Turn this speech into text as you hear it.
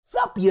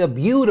Sup, you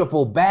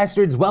beautiful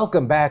bastards.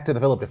 Welcome back to the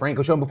Philip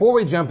DeFranco Show. And before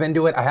we jump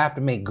into it, I have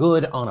to make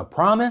good on a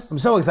promise. I'm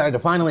so excited to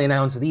finally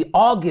announce the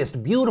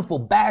August Beautiful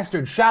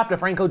Bastard Shop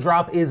DeFranco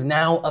drop is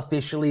now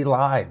officially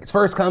live. It's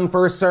first come,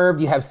 first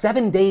served. You have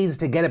 7 days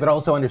to get it, but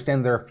also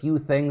understand there are a few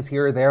things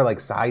here or there, like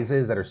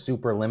sizes that are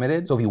super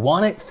limited. So if you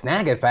want it,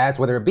 snag it fast,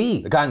 whether it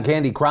be the cotton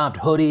candy cropped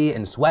hoodie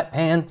and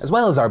sweatpants, as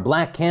well as our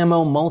black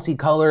camo,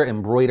 multicolor,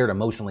 embroidered,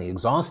 emotionally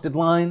exhausted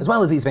line, as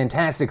well as these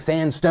fantastic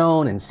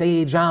sandstone and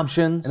sage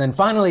options. And then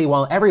finally,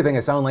 while everything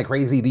is sounding like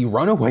crazy, the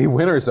runaway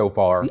winner so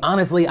far, the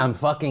honestly, I'm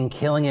fucking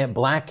killing it,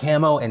 black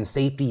camo and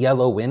safety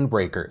yellow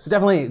windbreakers. So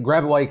definitely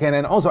grab it while you can.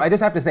 And also, I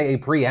just have to say a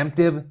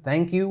preemptive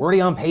thank you. We're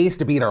already on pace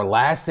to beat our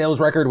last sales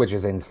record, which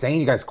is insane.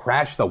 You guys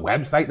crashed the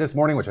website this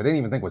morning, which I didn't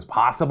even think was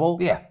possible.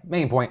 But yeah,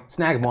 main point,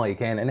 snag them while you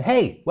can. And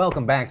hey,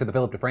 welcome back to the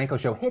Philip DeFranco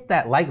Show. Hit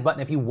that like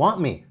button if you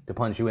want me to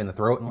punch you in the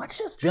throat, and let's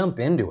just jump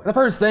into it. The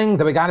first thing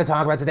that we gotta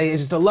talk about today is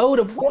just a load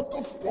of what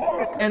the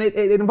fuck, and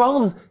it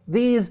involves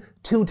these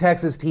two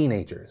Texas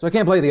teenagers. So I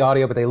can't play the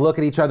audio, but they look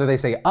at each other, they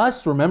say,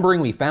 "Us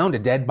remembering we found a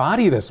dead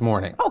body this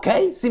morning."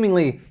 Okay,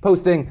 seemingly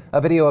posting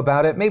a video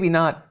about it, maybe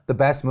not the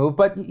best move,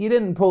 but you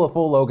didn't pull a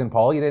full Logan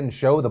Paul, you didn't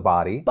show the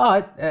body.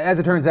 But as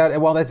it turns out,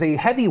 while that's a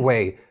heavy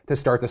way to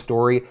start the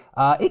story,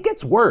 it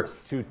gets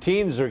worse. Two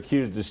teens are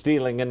accused of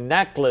stealing a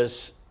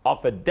necklace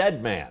off a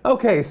dead man.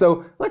 Okay,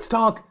 so let's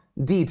talk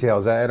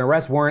details. An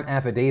arrest warrant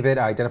affidavit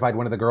identified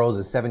one of the girls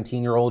as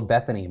 17-year-old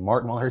Bethany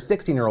Martin, while her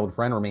 16-year-old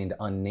friend remained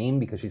unnamed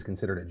because she's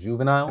considered a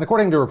juvenile. And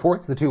according to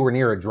reports, the two were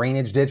near a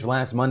drainage ditch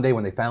last Monday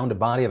when they found a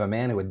body of a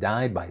man who had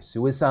died by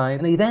suicide.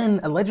 And they then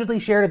allegedly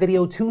shared a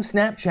video to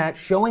Snapchat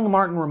showing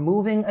Martin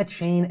removing a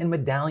chain and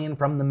medallion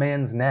from the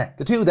man's neck.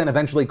 The two then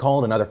eventually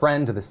called another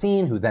friend to the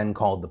scene, who then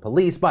called the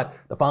police, but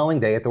the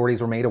following day,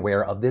 authorities were made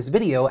aware of this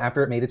video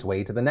after it made its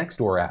way to the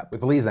Nextdoor app, with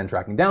police then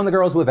tracking down the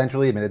girls, who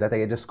eventually admitted that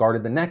they had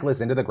discarded the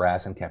necklace into the grass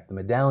and kept the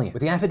medallion,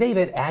 with the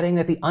affidavit adding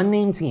that the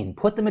unnamed teen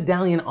put the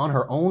medallion on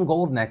her own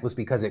gold necklace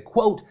because it,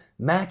 quote,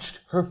 matched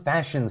her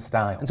fashion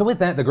style. And so with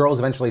that, the girls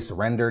eventually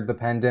surrendered the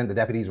pendant, the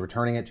deputies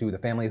returning it to the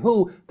family,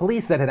 who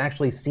police said had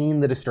actually seen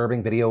the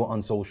disturbing video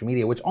on social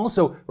media, which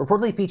also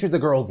reportedly featured the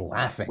girls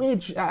laughing,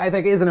 which I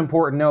think is an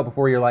important note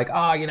before you're like,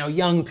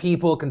 young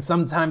people can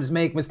sometimes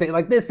make mistakes.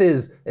 Like, this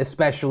is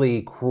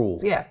especially cruel.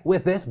 So yeah,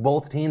 with this,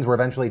 both teens were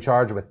eventually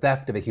charged with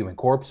theft of a human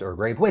corpse or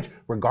grave, which,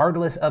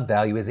 regardless of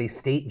value, is a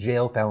state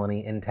jail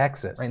felony in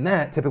Texas. And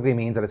that typically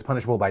means that it's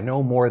punishable by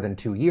no more than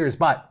 2 years,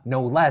 but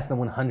no less than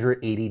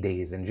 180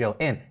 days in jail.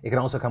 And it can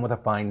also come with a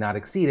fine not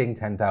exceeding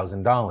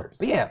 $10,000.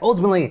 But yeah,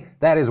 ultimately,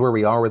 that is where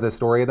we are with this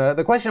story.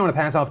 The question I want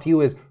to pass off to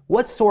you is,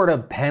 what sort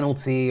of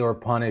penalty or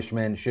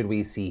punishment should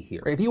we see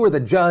here? If you were the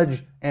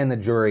judge and the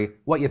jury,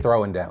 what you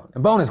throwing down? A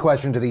bonus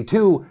question to the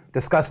two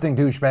disgusting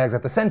douchebags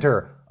at the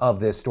center of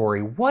this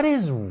story: what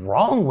is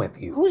wrong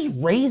with you? Who's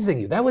raising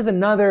you? That was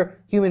another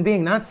human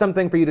being, not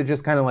something for you to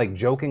just kind of like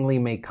jokingly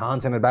make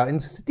content about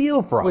and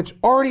steal from. Which,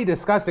 already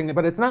disgusting,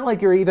 but it's not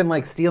like you're even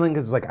like stealing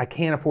because it's like, I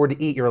can't afford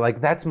to eat. You're like,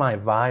 that's my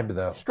vibe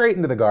though. Straight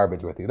into the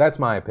garbage with you. That's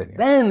my opinion.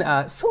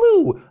 Then,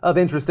 slew of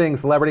interesting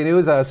celebrity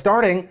news,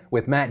 starting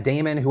with Matt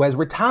Damon, who has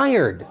retired.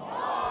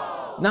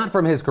 Not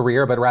from his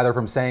career, but rather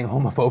from saying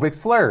homophobic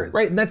slurs.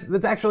 Right, and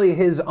that's actually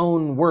his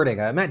own wording.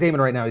 Matt Damon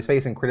right now, he's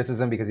facing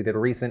criticism because he did a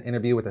recent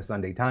interview with the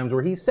Sunday Times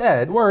where he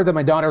said, "The word that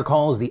my daughter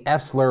calls the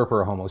F slur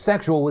for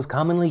homosexual was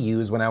commonly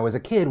used when I was a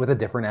kid with a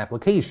different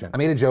application. I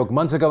made a joke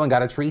months ago and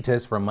got a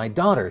treatise from my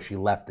daughter. She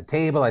left the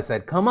table. I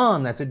said, come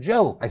on, that's a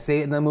joke. I say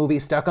it in the movie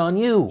Stuck on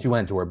You. She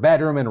went to her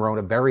bedroom and wrote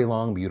a very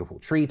long, beautiful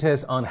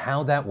treatise on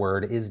how that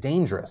word is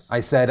dangerous. I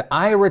said,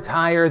 I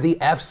retire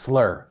the F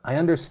slur. I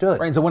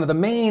understood." Right, and so one of the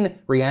main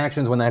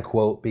reactions when that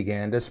quote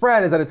began to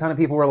spread is that a ton of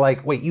people were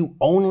like, wait, you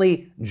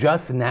only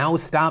just now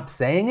stopped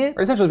saying it?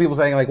 Or essentially people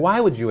saying like, why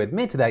would you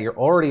admit to that? You're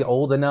already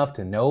old enough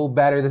to know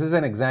better. This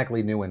isn't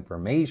exactly new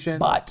information.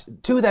 But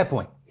to that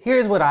point,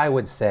 here's what I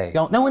would say.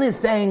 No one is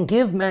saying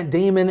give Matt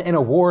Damon an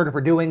award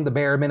for doing the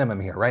bare minimum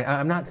here, right?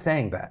 I'm not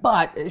saying that.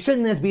 But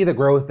shouldn't this be the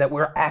growth that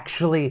we're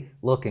actually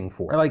looking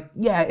for? Or like,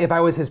 yeah, if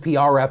I was his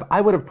PR rep, I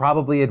would have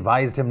probably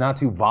advised him not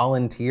to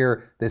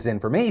volunteer this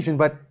information,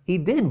 but he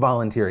did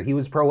volunteer it. He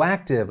was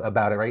proactive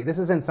about it, right? This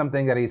isn't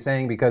something that he's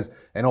saying because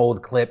an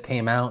old clip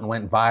came out and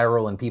went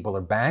viral and people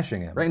are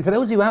bashing him, right? And for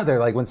those of you out there,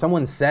 like when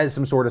someone says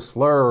some sort of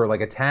slur or like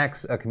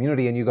attacks a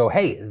community and you go,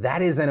 hey,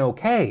 that isn't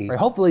okay, right?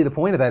 Hopefully the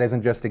point of that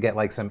isn't just to get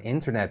like some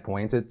internet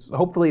points. It's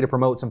hopefully to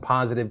promote some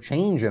positive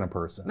change in a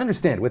person. And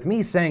understand, with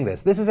me saying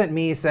this isn't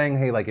me saying,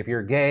 hey, like if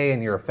you're gay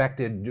and you're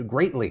affected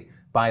greatly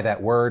by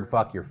that word,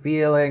 fuck your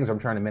feelings, or I'm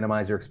trying to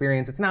minimize your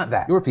experience. It's not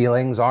that. Your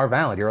feelings are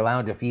valid. You're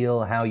allowed to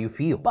feel how you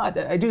feel. But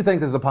I do think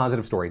this is a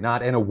positive story,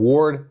 not an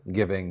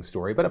award-giving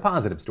story, but a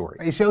positive story.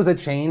 It shows that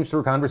change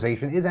through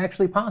conversation is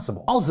actually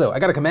possible. Also, I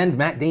gotta commend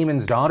Matt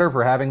Damon's daughter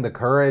for having the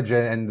courage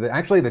and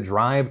actually the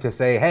drive to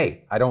say,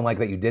 hey, I don't like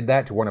that you did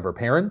that to one of her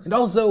parents. And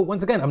also,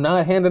 once again, I'm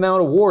not handing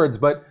out awards,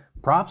 but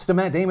Props to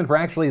Matt Damon for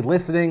actually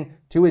listening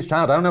to his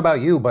child. I don't know about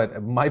you,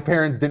 but my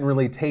parents didn't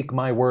really take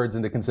my words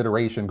into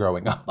consideration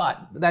growing up.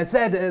 But that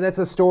said, that's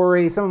a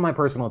story, some of my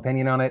personal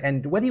opinion on it,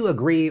 and whether you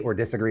agree or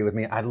disagree with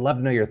me, I'd love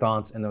to know your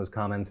thoughts in those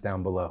comments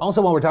down below.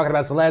 Also, while we're talking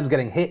about celebs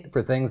getting hit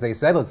for things they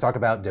said, let's talk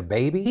about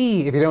DaBaby.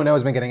 He, if you don't know,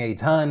 has been getting a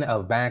ton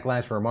of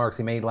backlash for remarks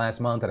he made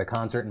last month at a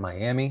concert in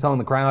Miami, telling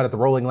the crowd at the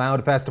Rolling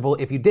Loud Festival,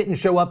 if you didn't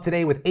show up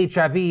today with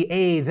HIV,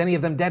 AIDS, any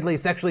of them deadly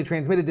sexually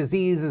transmitted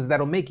diseases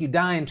that'll make you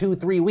die in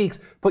 2-3 weeks,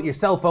 put your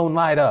cell phone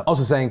light up.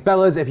 Also saying,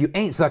 fellas, if you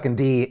ain't sucking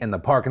D in the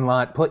parking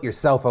lot, put your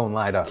cell phone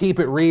light up. Keep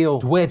it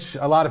real. To which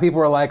a lot of people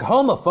were like,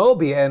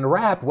 homophobia and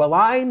rap, well,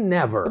 I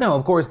never. But no,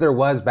 of course there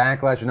was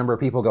backlash, a number of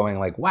people going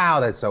like, wow,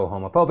 that's so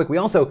homophobic. We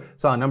also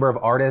saw a number of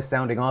artists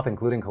sounding off,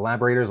 including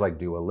collaborators like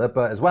Dua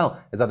Lipa, as well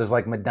as others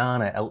like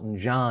Madonna, Elton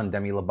John,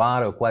 Demi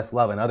Lovato,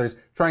 Questlove, and others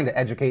trying to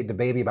educate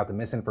DaBaby about the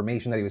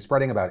misinformation that he was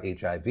spreading about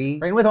HIV.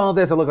 Right, and with all of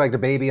this, it looked like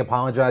DaBaby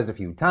apologized a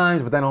few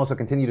times, but then also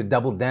continued to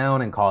double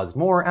down and caused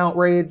more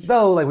outrage.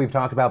 Though, like we've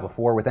talked about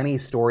before, with any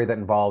story that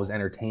involves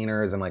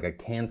entertainers and like a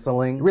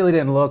canceling, it really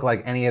didn't look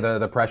like any of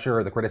the pressure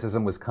or the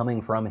criticism was coming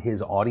from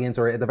his audience,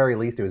 or at the very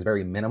least, it was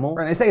very minimal.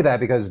 And I say that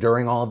because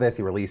during all of this,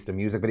 he released a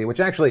music video, which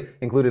actually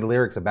included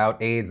lyrics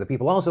about AIDS that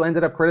people also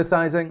ended up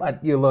criticizing.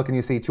 But you look and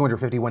you see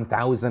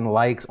 251,000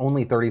 likes,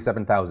 only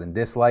 37,000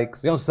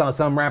 dislikes. We also saw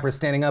some rappers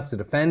standing up to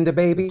defend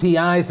DaBaby.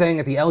 T.I. saying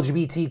that the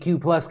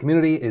LGBTQ+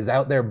 community is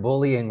out there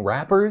bullying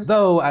rappers.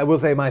 Though, I will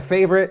say my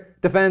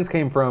favorite defense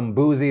came from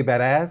Boozy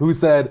Badass, who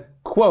said,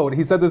 quote,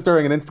 he said this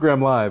during an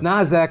Instagram live,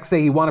 Nas X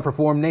say he wanna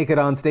perform naked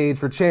on stage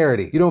for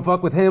charity. You don't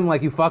fuck with him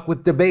like you fuck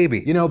with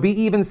DaBaby. You know, be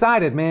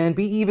even-sided, man,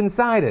 be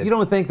even-sided. You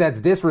don't think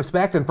that's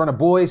disrespect in front of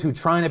boys who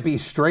trying to be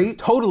straight?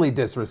 Totally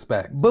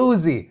disrespect.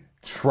 Boozy.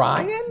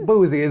 Trying?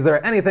 Boozy, is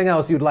there anything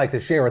else you'd like to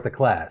share with the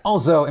class?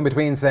 Also, in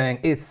between saying,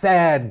 it's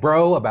sad,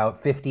 bro,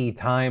 about 50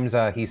 times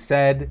he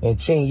said, in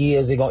 10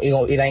 years, it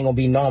ain't gonna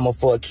be normal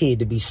for a kid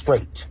to be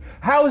straight.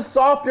 How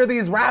soft are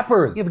these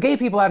rappers? You have gay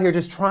people out here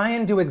just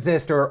trying to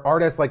exist, or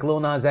artists like Lil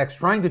Nas X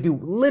trying to do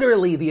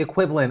literally the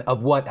equivalent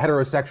of what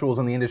heterosexuals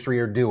in the industry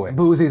are doing.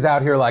 Boozy's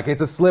out here like,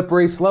 it's a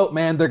slippery slope,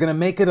 man. They're gonna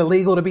make it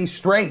illegal to be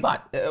straight.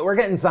 But we're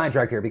getting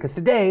sidetracked here because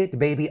today,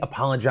 DaBaby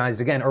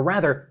apologized again, or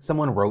rather,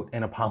 someone wrote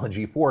an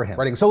apology for him.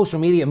 Writing, social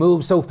media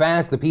moves so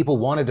fast that people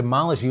want to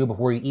demolish you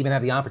before you even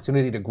have the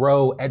opportunity to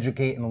grow,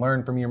 educate, and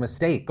learn from your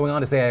mistakes. Going on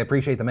to say, I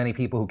appreciate the many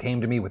people who came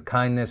to me with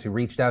kindness, who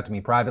reached out to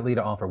me privately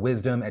to offer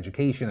wisdom,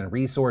 education, and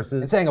resources.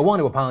 And saying I want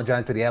to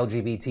apologize to the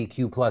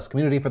LGBTQ+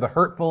 community for the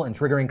hurtful and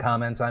triggering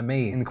comments I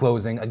made. In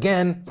closing,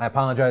 again, I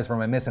apologize for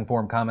my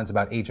misinformed comments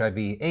about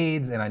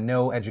HIV/AIDS, and I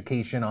know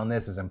education on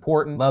this is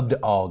important. Love to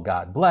all,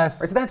 God bless.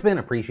 Right, so that's been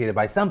appreciated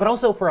by some, but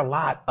also for a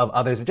lot of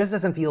others, it just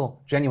doesn't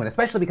feel genuine,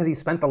 especially because he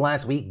spent the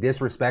last week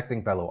disrespecting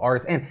fellow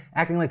artists and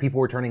acting like people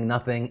were turning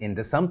nothing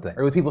into something.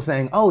 Or with people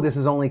saying, oh, this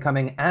is only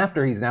coming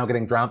after he's now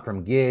getting dropped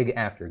from gig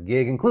after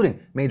gig, including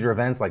major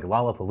events like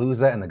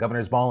Lollapalooza and the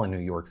Governor's Ball in New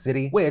York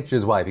City, which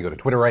is why if you go to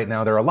Twitter right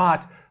now, there are a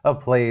lot of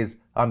plays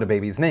on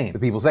DaBaby's name,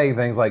 with people saying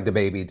things like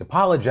DaBaby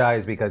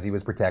apologized because he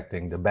was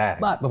protecting the bag.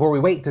 But before we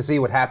wait to see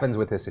what happens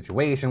with this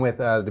situation with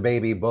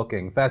DaBaby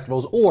booking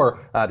festivals, or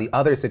the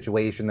other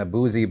situation that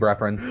Boozy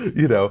referenced,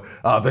 you know,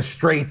 the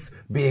straights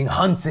being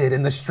hunted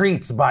in the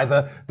streets by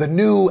the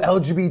new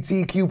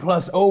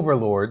LGBTQ+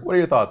 overlords. What are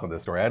your thoughts on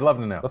this story? I'd love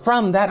to know. But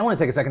from that, I want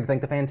to take a second to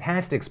thank the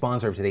fantastic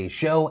sponsor of today's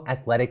show,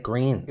 Athletic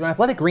Greens. You know,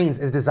 Athletic Greens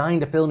is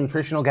designed to fill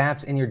nutritional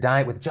gaps in your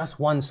diet with just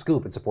one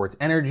scoop. It supports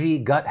energy,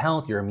 gut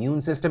health, your immune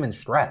system, and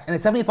stress. And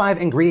its 75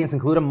 ingredients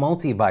include a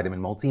multivitamin,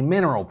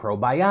 multi-mineral,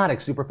 probiotic,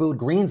 superfood,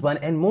 greens blend,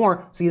 and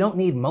more, so you don't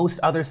need most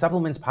other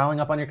supplements piling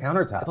up on your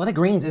countertop. Athletic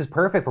Greens is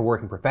perfect for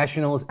working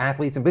professionals,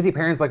 athletes, and busy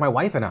parents like my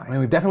wife and I. I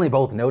mean, we've definitely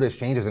both noticed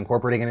changes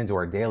incorporating it into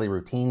our daily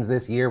routines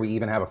this year. We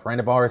even have a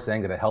friend of ours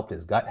saying that it helped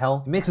his gut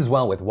health. It mixes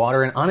well with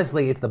water, and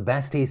honestly, it's the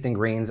best tasting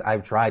greens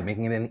I've tried,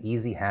 making it an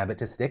easy habit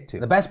to stick to.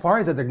 The best part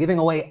is that they're giving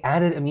away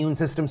added immune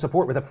system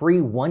support with a free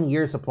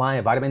 1-year supply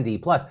of vitamin D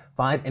plus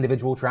 5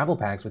 individual travel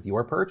packs with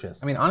your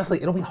purchase. I mean,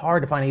 honestly, it'll be hard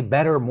to find a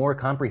better, more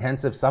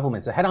comprehensive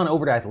supplement. So head on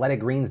over to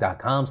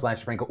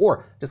athleticgreens.com/Franco,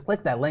 or just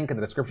click that link in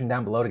the description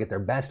down below to get their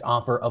best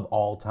offer of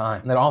all time.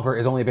 And that offer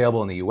is only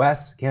available in the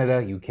US,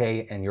 Canada,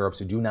 UK, and Europe,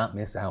 so do not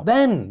miss out.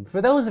 Then,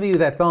 for those of you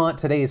that thought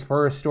today's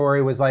first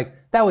story was like,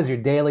 that was your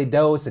daily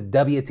dose of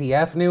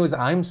WTF news,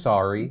 I'm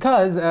sorry.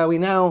 Because we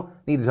now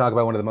need to talk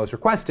about one of the most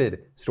requested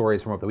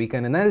stories from over the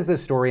weekend, and that is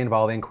this story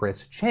involving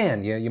Chris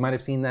Chan. You might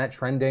have seen that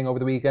trending over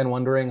the weekend,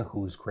 wondering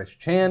who's Chris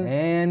Chan,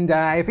 and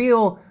I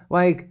feel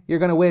like you're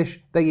gonna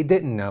wish that you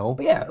didn't know.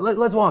 But yeah,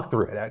 let's walk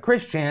through it.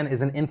 Chris Chan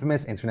is an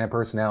infamous internet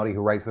personality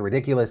who writes the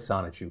ridiculous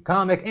Sonichu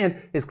comic and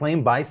is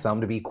claimed by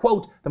some to be,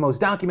 quote, the most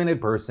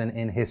documented person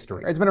in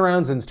history. It's been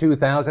around since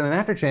 2000, and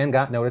after Chan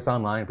got noticed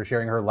online for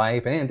sharing her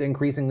life and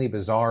increasingly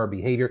bizarre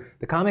behavior,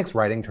 the comic's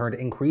writing turned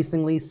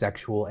increasingly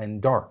sexual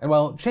and dark. And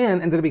well,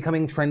 Chan ended up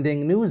becoming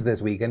trending news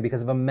this weekend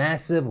because of a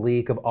massive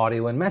leak of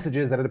audio and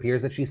messages that it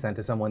appears that she sent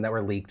to someone that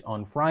were leaked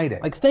on Friday.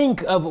 Like,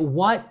 think of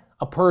what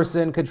a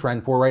person could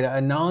trend for, right? A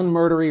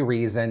non-murdery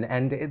reason,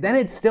 and then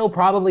it's still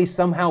probably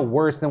somehow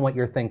worse than what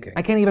you're thinking.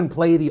 I can't even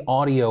play the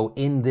audio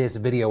in this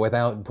video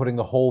without putting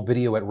the whole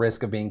video at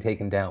risk of being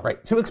taken down.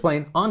 Right, to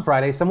explain, on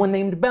Friday, someone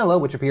named Bella,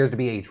 which appears to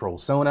be a troll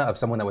persona of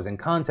someone that was in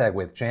contact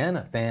with Chan,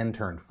 a fan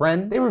turned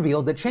friend, they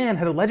revealed that Chan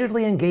had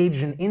allegedly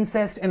engaged in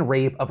incest and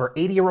rape of her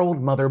 80-year-old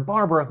mother,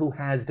 Barbara, who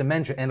has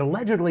dementia, and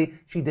allegedly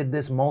she did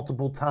this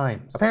multiple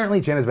times.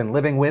 Apparently, Chan has been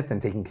living with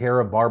and taking care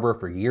of Barbara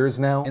for years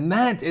now, and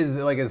that is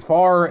like as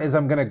far as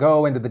I'm gonna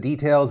go into the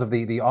details of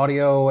the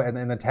audio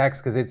and the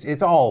text, because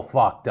it's all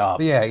fucked up.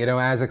 But yeah, you know,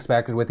 as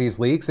expected with these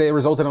leaks, it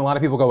resulted in a lot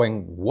of people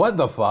going, what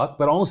the fuck?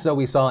 But also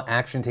we saw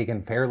action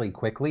taken fairly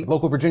quickly.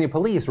 Local Virginia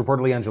police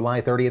reportedly on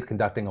July 30th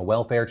conducting a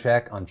welfare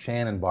check on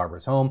Chan and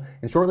Barbara's home,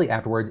 and shortly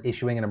afterwards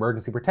issuing an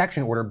emergency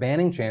protection order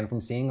banning Chan from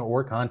seeing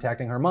or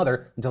contacting her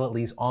mother until at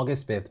least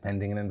August 5th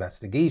pending an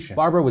investigation.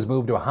 Barbara was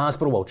moved to a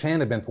hospital while Chan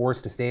had been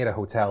forced to stay at a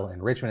hotel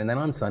in Richmond, and then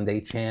on Sunday,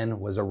 Chan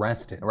was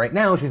arrested. Right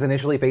now, she's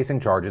initially facing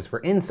charges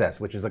for incest,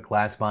 which is a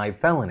class 5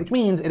 felony, which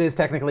means it is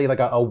technically like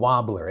a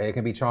wobbler. It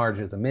can be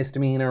charged as a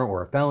misdemeanor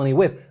or a felony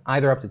with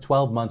either up to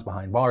 12 months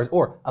behind bars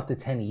or up to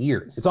 10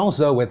 years. It's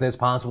also with this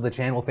possible that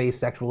Chan will face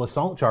sexual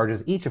assault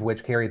charges, each of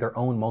which carry their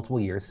own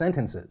multiple-year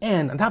sentences.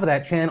 And on top of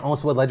that, Chan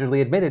also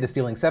allegedly admitted to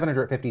stealing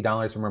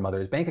 $750 from her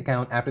mother's bank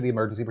account after the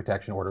emergency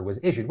protection order was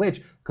issued,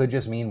 which could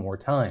just mean more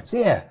time. So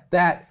yeah,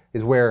 that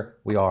is where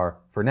we are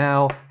for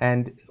now.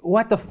 And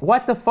what the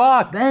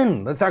fuck?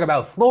 Then let's talk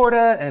about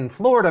Florida and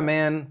Florida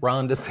man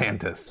Ron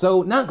DeSantis.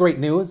 So not great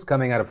news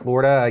coming out of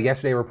Florida.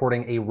 Yesterday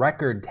reporting a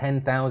record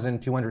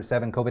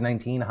 10,207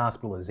 COVID-19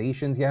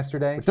 hospitalizations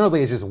yesterday, which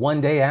notably is just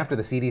one day after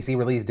the CDC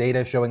released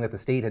data showing that the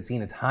state had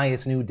seen its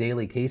highest new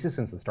daily cases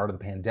since the start of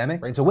the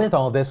pandemic. Right? So with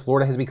all of this,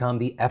 Florida has become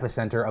the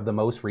epicenter of the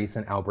most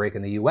recent outbreak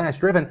in the US,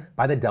 driven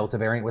by the Delta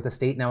variant, with the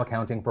state now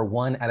accounting for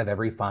 1 out of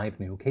every 5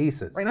 new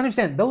cases. Right, and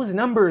understand, those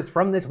numbers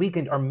from this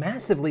weekend are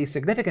massively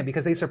significant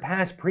because they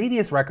surpass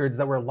previous records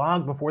that were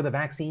logged before the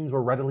vaccines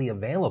were readily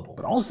available.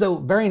 But also,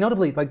 very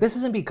notably, like, this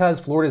isn't because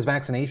Florida's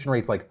vaccination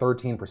rate's like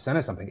 13%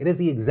 or something. It is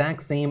the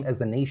exact same as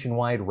the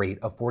nationwide rate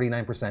of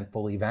 49%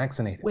 fully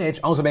vaccinated, which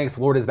also makes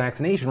Florida's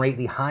vaccination rate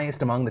the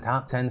highest among the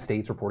top 10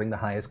 states reporting the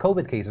highest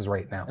COVID cases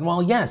right now. And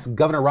while yes,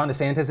 Governor Ron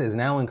DeSantis is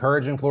now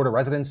encouraging Florida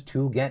residents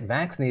to get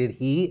vaccinated,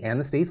 he and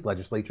the state's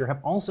legislature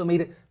have also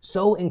made it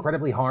so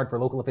incredibly hard for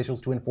local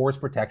officials to enforce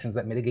protections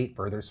that mitigate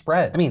further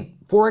spread. I mean,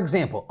 for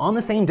example, on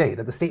the same day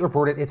that the state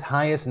reported its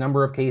highest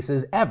number of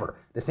cases ever,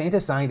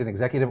 DeSantis signed an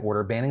executive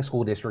order banning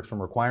school districts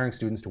from requiring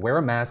students to wear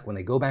a mask when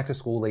they go back to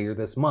school later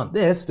this month.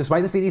 This,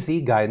 despite the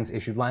CDC guidance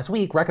issued last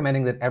week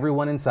recommending that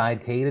everyone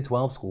inside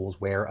K-12 schools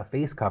wear a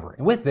face covering.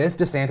 And with this,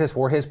 DeSantis,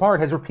 for his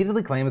part, has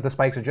repeatedly claimed that the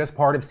spikes are just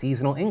part of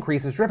seasonal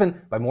increases driven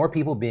by more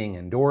people being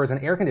indoors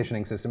and air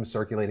conditioning systems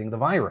circulating the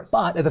virus.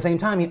 But at the same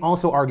time, he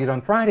also argued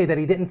on Friday that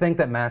he didn't think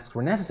that masks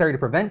were necessary to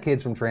prevent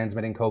kids from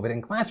transmitting COVID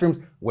in classrooms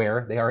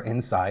where they are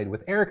inside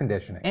with air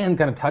conditioning. And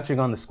kind of touching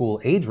on the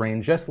school age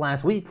range, just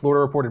last week,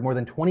 Florida reported more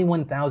than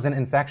 21,000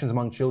 infections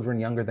among children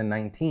younger than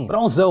 19. But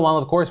also, while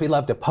of course we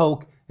love to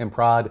poke and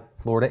prod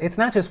Florida, it's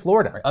not just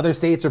Florida. Other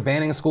states are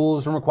banning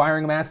schools from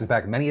requiring masks. In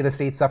fact, many of the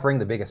states suffering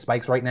the biggest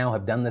spikes right now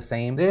have done the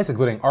same. This,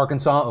 including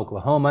Arkansas,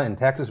 Oklahoma, and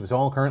Texas, which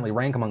all currently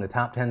rank among the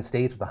top 10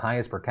 states with the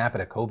highest per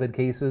capita COVID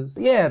cases.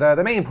 But yeah,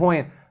 the main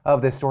point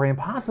of this story, and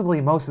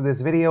possibly most of this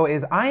video,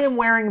 is I am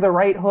wearing the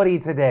right hoodie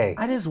today.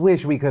 I just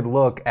wish we could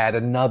look at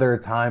another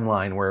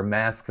timeline where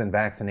masks and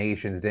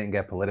vaccinations didn't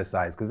get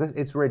politicized, because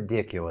it's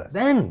ridiculous.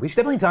 Then we should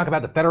definitely talk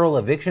about the federal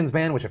evictions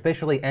ban, which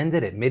officially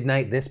ended at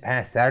midnight this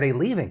past Saturday,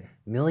 leaving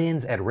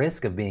millions at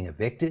risk of being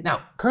evicted.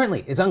 Now,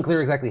 currently, it's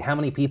unclear exactly how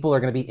many people are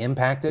going to be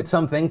impacted.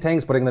 Some think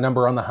tanks putting the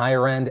number on the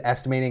higher end,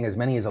 estimating as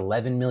many as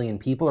 11 million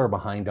people are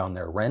behind on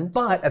their rent.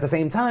 But at the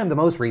same time, the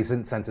most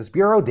recent Census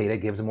Bureau data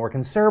gives a more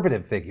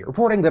conservative figure,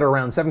 reporting that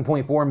around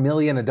 7.4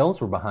 million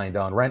adults were behind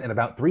on rent, and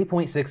about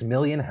 3.6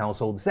 million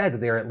households said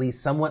that they are at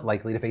least somewhat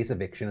likely to face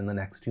eviction in the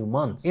next 2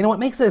 months. You know, what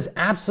makes this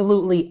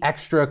absolutely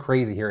extra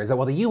crazy here is that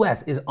while the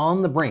US is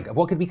on the brink of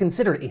what could be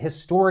considered a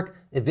historic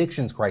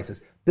evictions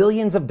crisis,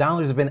 billions of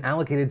dollars have been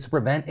allocated to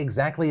prevent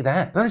exactly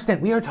that. And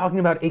understand, we are talking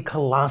about a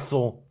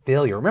colossal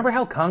failure. Remember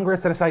how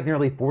Congress set aside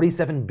nearly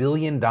 $47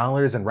 billion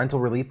in rental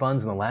relief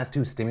funds in the last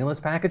 2 stimulus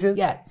packages?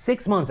 Yet,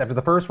 6 months after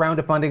the first round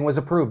of funding was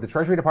approved, the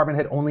Treasury Department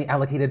had only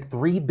allocated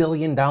 $3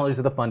 billion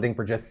of the funding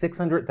for just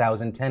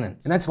 600,000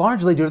 tenants. And that's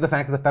largely due to the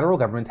fact that the federal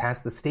government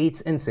tasked the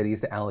states and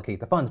cities to allocate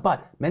the funds,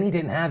 but many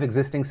didn't have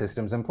existing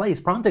systems in place,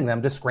 prompting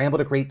them to scramble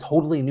to create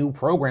totally new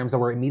programs that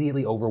were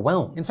immediately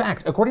overwhelmed. In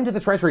fact, according to the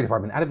Treasury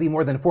Department, out of the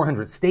more than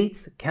 400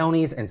 states,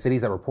 counties, and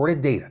cities that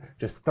reported data,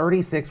 just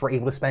 36 were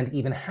able to spend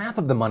even half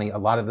of the money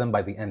allotted them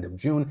by the end of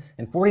June,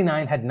 and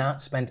 49 had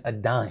not spent a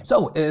dime.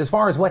 So, as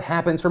far as what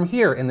happens from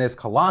here in this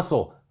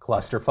colossal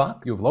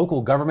clusterfuck. You have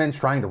local governments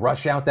trying to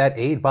rush out that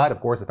aid, but of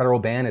course the federal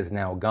ban is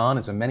now gone,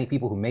 and so many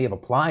people who may have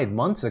applied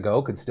months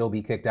ago could still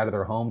be kicked out of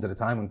their homes at a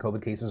time when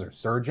COVID cases are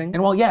surging.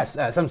 And while yes,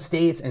 some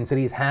states and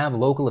cities have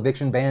local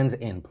eviction bans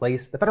in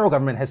place, the federal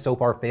government has so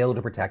far failed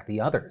to protect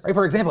the others. Right,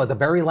 for example, at the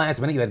very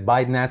last minute, you had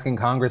Biden asking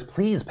Congress,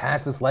 please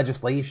pass this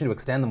legislation to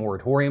extend the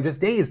moratorium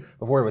just days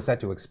before it was set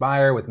to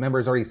expire, with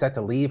members already set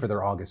to leave for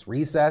their August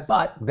recess.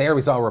 But there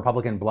we saw a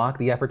Republican block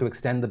the effort to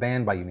extend the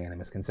ban by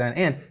unanimous consent,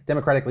 and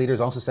Democratic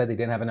leaders also said they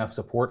didn't have enough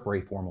support for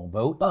a formal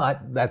vote.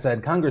 But that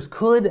said, Congress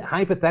could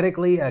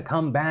hypothetically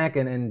come back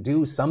and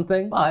do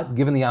something. But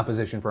given the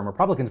opposition from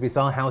Republicans, we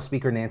saw House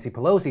Speaker Nancy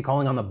Pelosi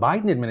calling on the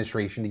Biden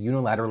administration to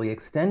unilaterally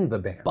extend the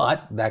ban.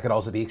 But that could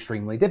also be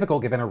extremely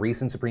difficult given a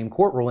recent Supreme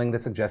Court ruling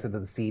that suggested that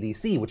the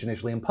CDC, which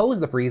initially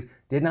imposed the freeze,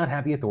 did not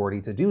have the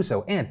authority to do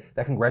so, and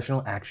that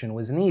congressional action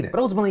was needed. But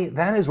ultimately,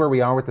 that is where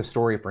we are with the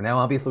story for now.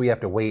 Obviously, we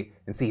have to wait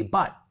and see.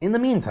 But in the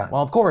meantime,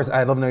 well, of course,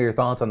 I'd love to know your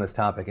thoughts on this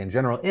topic in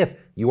general. If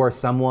you are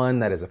someone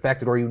that is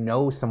affected or you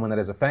know someone that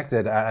is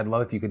affected, I'd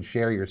love if you could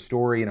share your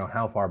story.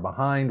 How far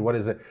behind? What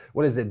has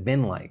it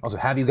been like? Also,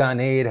 have you gotten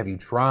aid? Have you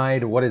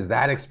tried? What has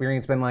that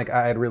experience been like?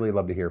 I'd really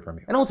love to hear from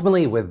you. And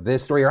ultimately, with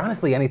this story, or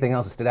honestly anything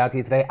else that stood out to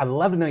you today, I'd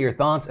love to know your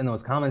thoughts in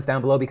those comments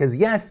down below, because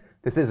yes,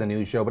 this is a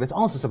news show, but it's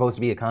also supposed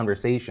to be a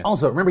conversation.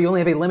 Also, remember, you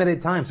only have a limited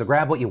time, so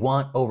grab what you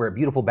want over at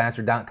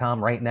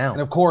beautifulbastard.com right now.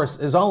 And of course,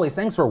 as always,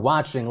 thanks for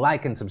watching,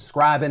 liking,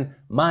 subscribing.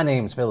 My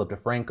name's Philip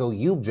DeFranco.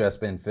 You've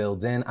just been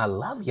filled in. I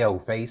love yo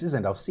faces,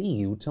 and I'll see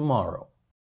you tomorrow.